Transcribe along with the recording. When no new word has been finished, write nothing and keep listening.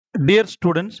Dear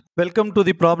students, welcome to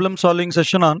the problem solving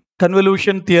session on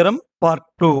convolution theorem part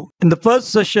 2. In the first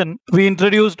session, we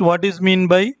introduced what is meant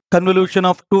by convolution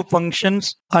of two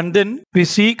functions and then we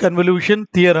see convolution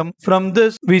theorem. From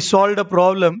this, we solved a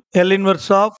problem L inverse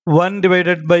of 1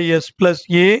 divided by s plus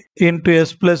a into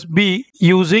s plus b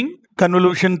using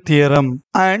convolution theorem,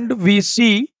 and we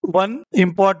see one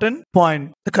important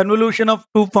point. The convolution of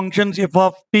two functions f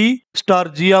of t star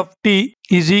g of t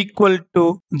is equal to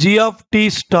g of t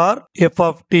star f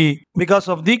of t because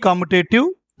of the commutative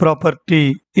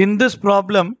property. In this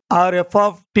problem, our f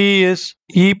of t is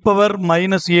e power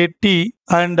minus at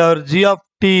and our g of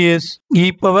t is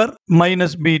e power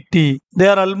minus bt. They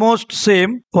are almost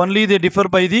same, only they differ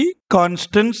by the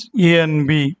constants a and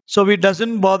b. So we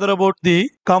doesn't bother about the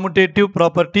commutative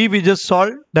property, we just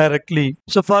solve directly.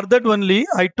 So for that only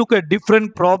I took a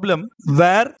different problem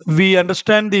where we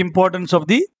understand the importance of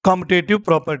the commutative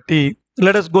property.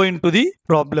 Let us go into the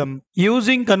problem.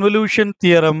 Using convolution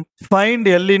theorem, find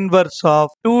L inverse of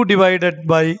 2 divided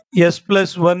by s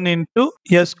plus 1 into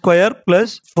s square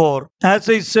plus 4. As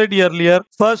I said earlier,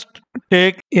 first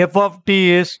take f of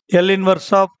t is L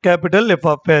inverse of capital F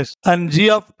of s and g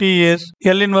of t is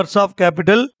L inverse of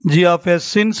capital G of s.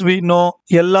 Since we know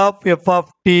L of f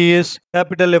of t is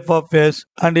capital F of s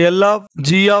and L of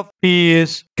g of t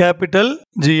is capital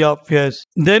G of s.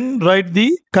 Then write the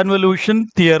convolution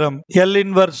theorem. L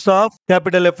inverse of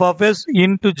capital F of s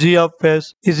into G of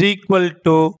s is equal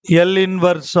to L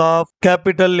inverse of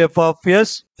capital F of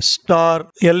s star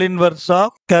L inverse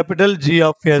of capital G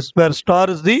of s, where star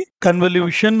is the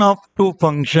convolution of two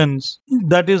functions.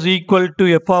 That is equal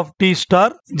to f of t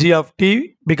star G of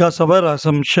t because of our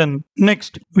assumption.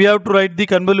 Next, we have to write the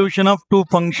convolution of two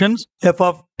functions f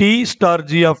of t star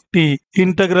G of t.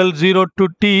 Integral 0 to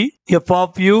t f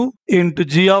of u into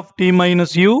G of t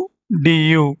minus u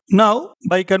du. Now,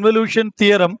 by convolution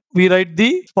theorem, we write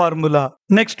the formula.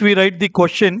 Next, we write the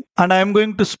question, and I am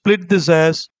going to split this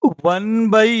as 1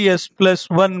 by s plus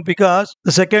 1 because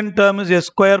the second term is s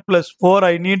square plus 4.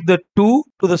 I need the 2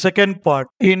 to the second part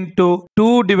into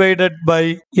 2 divided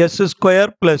by s square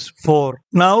plus 4.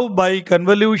 Now, by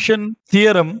convolution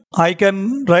theorem, I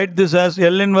can write this as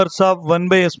L inverse of 1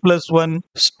 by s plus 1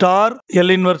 star L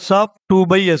inverse of 2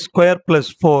 by s square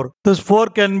plus 4. This 4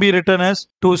 can be written as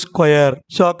 2 square.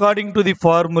 So, according to the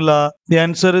formula, the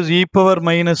answer is e power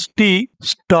minus t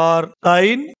star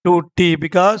sine 2t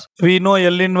because we know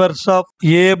L inverse of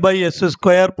a by s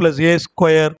square plus a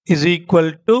square is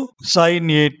equal to sine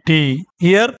at.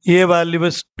 Here a value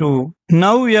is 2.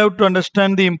 Now we have to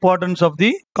understand the importance of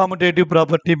the commutative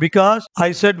property because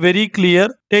I said very clear,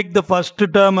 take the first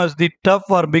term as the tough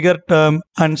or bigger term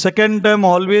and second term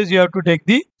always you have to take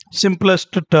the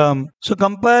simplest term. So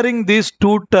comparing these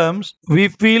two terms, we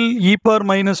feel e power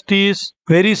minus t is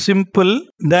very simple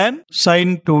than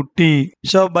sine 2t.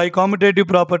 So by commutative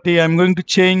property, I am going to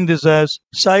change this as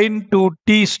sine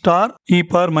 2t star e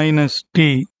power minus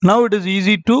t. Now it is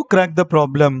easy to crack the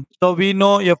problem. So we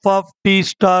know f of t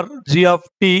star g of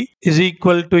t is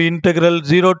equal to integral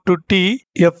 0 to t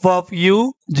f of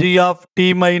u g of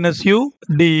t minus u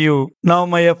du. Now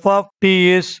my f of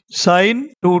t is sine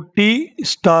 2t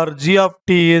star g of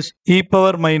t is e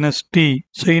power minus t.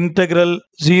 So integral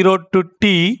 0 to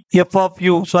t f of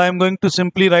u. So I am going to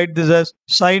simply write this as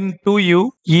sine 2u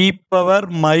e power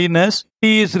minus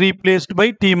t is replaced by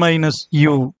t minus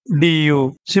u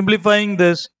du. Simplifying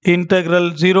this,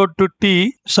 integral 0 to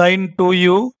t sine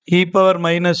 2u e power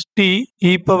minus t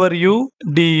e power u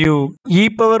du. E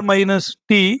power minus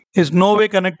t is no way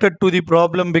connected to the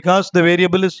problem because the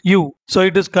variable is u. So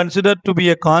it is considered to be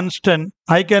a constant.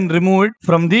 I can remove it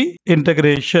from the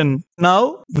integration.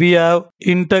 Now we have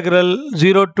integral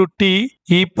 0 to t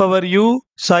e power u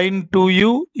sine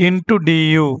 2u into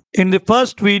du. In the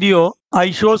first video,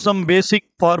 I show some basic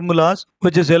formulas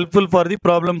which is helpful for the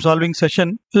problem solving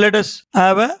session. Let us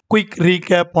have a quick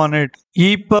recap on it.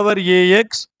 E power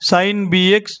ax sine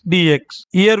bx dx.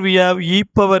 Here we have e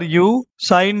power u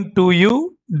sine 2u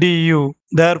du.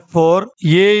 Therefore,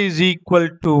 a is equal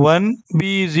to 1,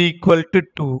 b is equal to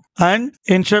 2. And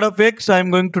instead of x, I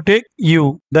am going to take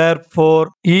u. Therefore,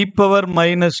 e power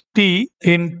minus t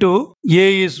into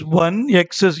a is 1,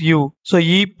 x is u. So,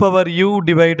 e power u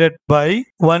divided by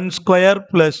 1 square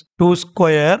plus 2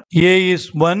 square. A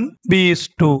is 1, b is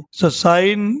 2. So,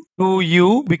 sine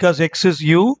 2u because x is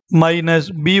u minus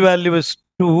b value is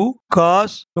 2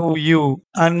 cos 2u,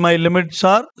 and my limits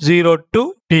are 0 to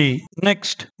t.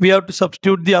 Next, we have to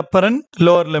substitute the upper and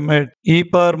lower limit. E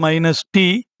power minus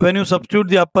t. When you substitute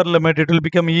the upper limit, it will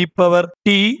become e power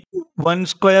t. 1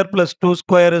 square plus 2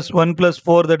 square is 1 plus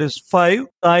 4, that is 5.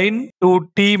 Sin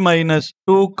 2t minus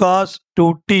 2 cos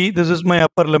 2t. This is my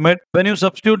upper limit. When you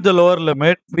substitute the lower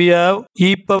limit, we have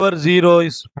e power 0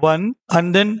 is 1,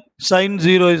 and then sin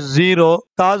 0 is 0.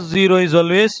 Cos 0 is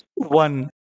always 1.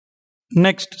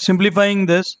 Next, simplifying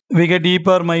this, we get e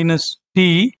power minus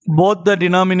t. Both the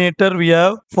denominator we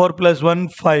have 4 plus 1,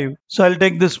 5. So I'll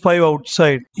take this 5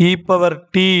 outside. E power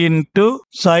t into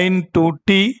sin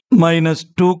 2t minus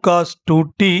 2 cos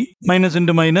 2t, minus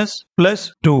into minus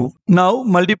plus 2. Now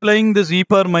multiplying this e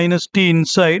power minus t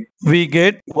inside, we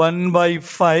get 1 by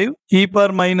 5. E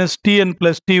power minus t and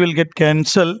plus t will get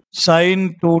cancelled.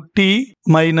 Sin 2t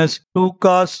minus 2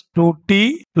 cos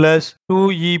 2t plus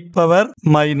 2 e power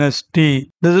minus t.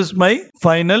 This is my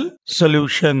final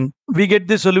solution. We get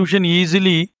the solution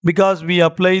easily because we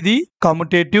apply the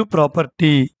commutative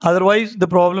property. Otherwise, the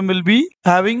problem will be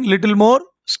having little more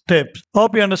steps.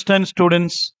 Hope you understand,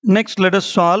 students. Next, let us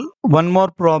solve one more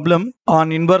problem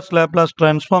on inverse Laplace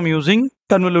transform using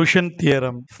convolution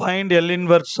theorem. Find L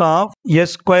inverse of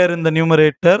s square in the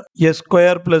numerator, s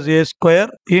square plus a square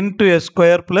into s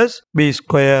square plus b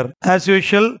square. As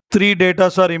usual, three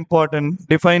data are important.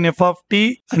 Define f of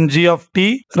t and g of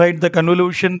t, write the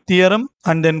convolution theorem,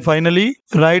 and then finally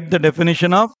write the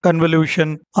definition of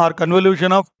convolution or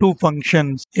convolution of two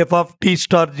functions, f of t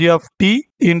star g of t,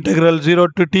 integral 0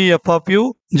 to t f of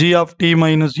u, g of t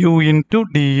minus u into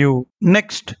du.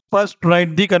 Next, first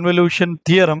write the convolution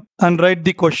theorem and write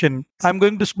the question. I am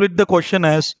going to split the question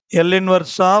as L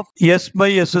inverse of s by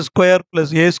s square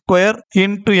plus a square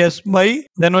into s by,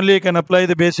 then only I can apply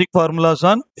the basic formulas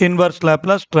on inverse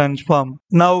Laplace transform.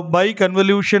 Now by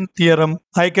convolution theorem,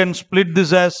 I can split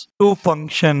this as two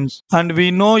functions, and we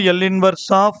know L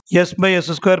inverse of s by s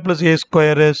square plus a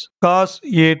square is cos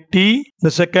at,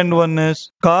 the second one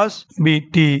is cos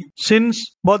bt.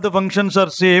 Since both the functions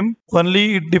are same,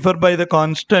 only it differ by the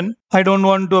constant, I don't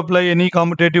want to apply any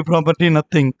commutative property,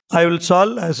 nothing. I will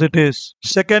solve as it is.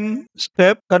 Second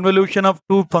step, convolution of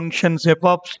two functions, f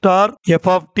of star, f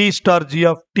of t star g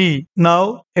of t.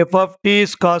 Now f of t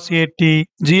is cos at,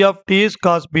 g of t is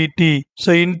cos bt.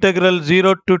 So integral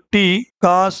 0 to t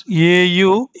cos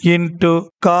au into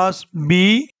cos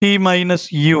b t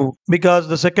minus u, because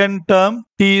the second term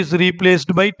t is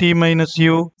replaced by t minus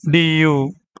u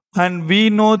du. And we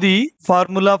know the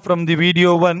formula from the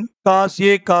video 1, cos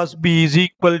a cos b is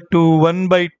equal to 1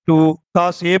 by 2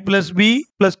 cos a plus b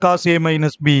plus cos a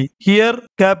minus b. Here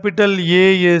capital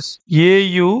A is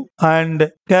au and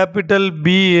capital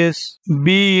B is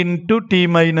b into t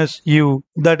minus u,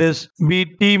 that is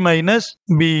bt minus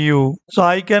bu. So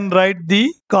I can write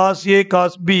the cos a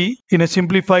cos b in a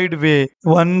simplified way,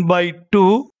 1 by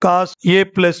 2 cos a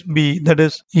plus b, that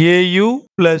is au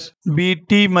plus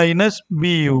bt minus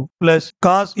bu, plus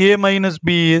cos a minus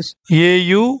b is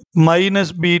au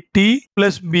minus bt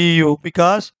plus bu,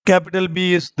 because capital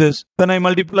B is this. When I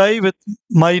multiply with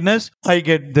minus, I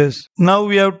get this. Now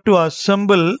we have to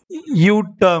assemble u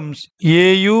terms,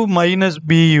 au minus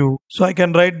bu. So I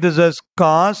can write this as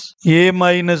cos a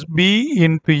minus b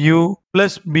into u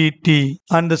plus bt,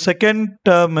 and the second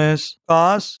term is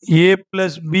cos a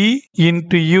plus b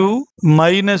into u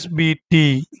minus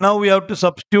bt. Now we have to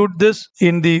substitute this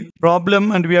in the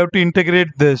problem and we have to integrate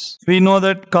this. We know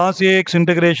that cos ax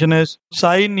integration is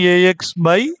sin ax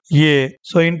by a.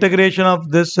 So integration of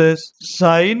this is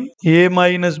sin a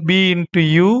minus b into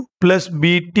u plus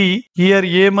bt. Here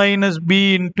a minus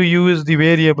b into u is the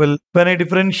variable. When I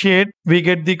differentiate, we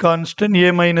get the constant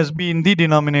a minus b in the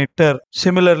denominator.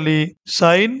 Similarly,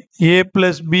 sin a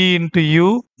plus b into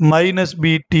u minus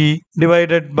bt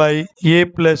divided by a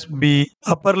plus b.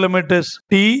 Upper limit is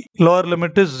t, lower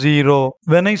limit is 0.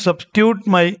 When I substitute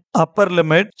my upper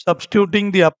limit,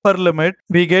 substituting the upper limit,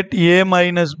 we get a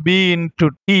minus b into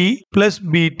t plus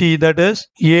bt, that is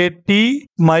at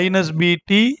minus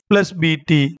bt plus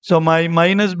bt. So my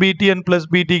minus bt and plus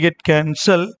bt get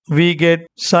cancelled. We get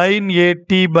sin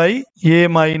at by a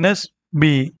minus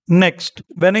b. Next,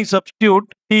 when I substitute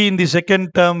t in the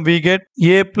second term, we get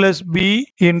a plus b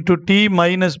into t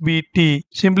minus bt.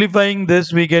 Simplifying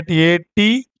this, we get at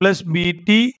plus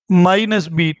bt minus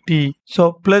bt.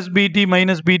 So plus bt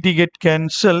minus bt get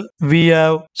cancelled. We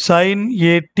have sin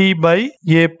at by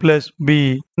a plus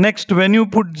b. Next, when you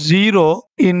put 0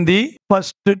 in the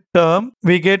first term,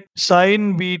 we get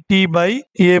sin bt by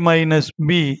a minus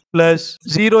b, plus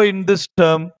 0 in this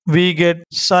term, we get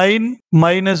sin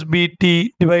minus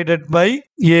bt divided by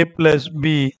a plus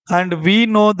b. b. And we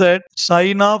know that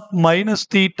sine of minus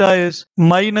theta is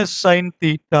minus sine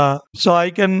theta. So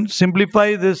I can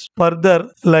simplify this further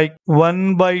like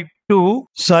 1 by 2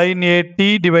 sine at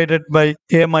divided by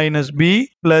a minus b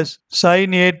plus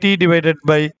sine at divided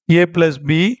by a plus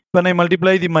b. When I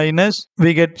multiply the minus,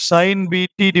 we get sine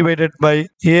bt divided by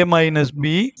a minus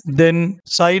b. Then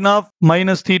sine of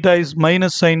minus theta is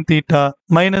minus sine theta.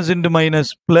 Minus into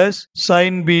minus plus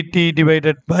sine bt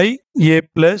divided by a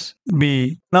plus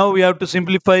b. Now we have to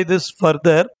simplify this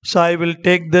further. So I will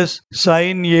take this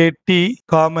sine at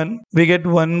common. We get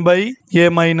 1 by a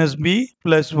minus b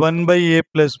plus 1 by a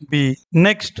plus b.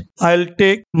 Next, I'll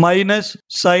take minus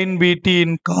sine bt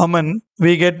in common.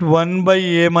 We get 1 by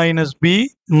a minus b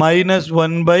minus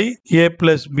 1 by a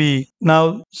plus b.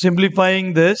 Now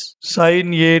simplifying this,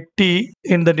 sine at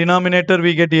in the denominator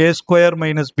we get a square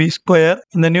minus b square.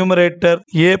 In the numerator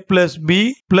a plus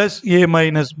b plus a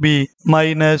minus b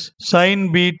minus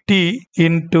sine bt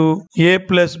into a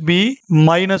plus b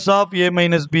minus of a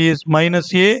minus b is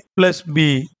minus a plus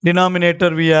b.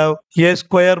 Denominator we have a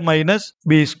square minus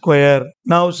b square.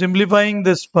 Now simplifying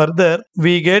this further,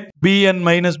 we get b and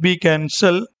minus b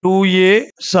cancel. 2a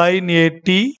sine at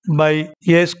by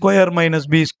a square minus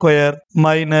b square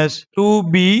minus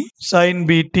 2b sine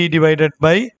bt divided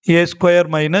by a square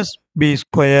minus b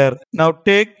square. Now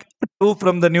take 2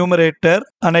 from the numerator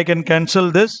and I can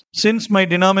cancel this. Since my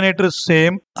denominator is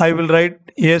same, I will write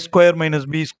a square minus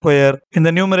b square. In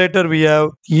the numerator we have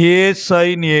a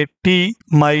sine at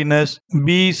minus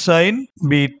b sine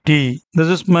bt. This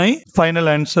is my final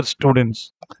answer,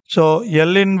 students. So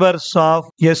L inverse of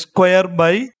a square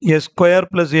by a square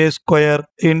plus a square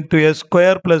into a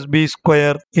square plus b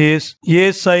square is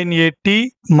a sine at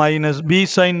minus b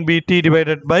sine bt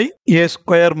divided by a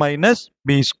square minus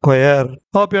b square.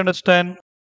 Hope you understand.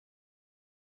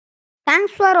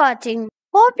 Thanks for watching.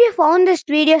 Hope you found this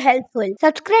video helpful.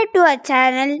 Subscribe to our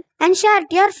channel and share it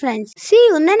to your friends. See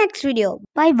you in the next video.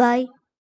 Bye bye.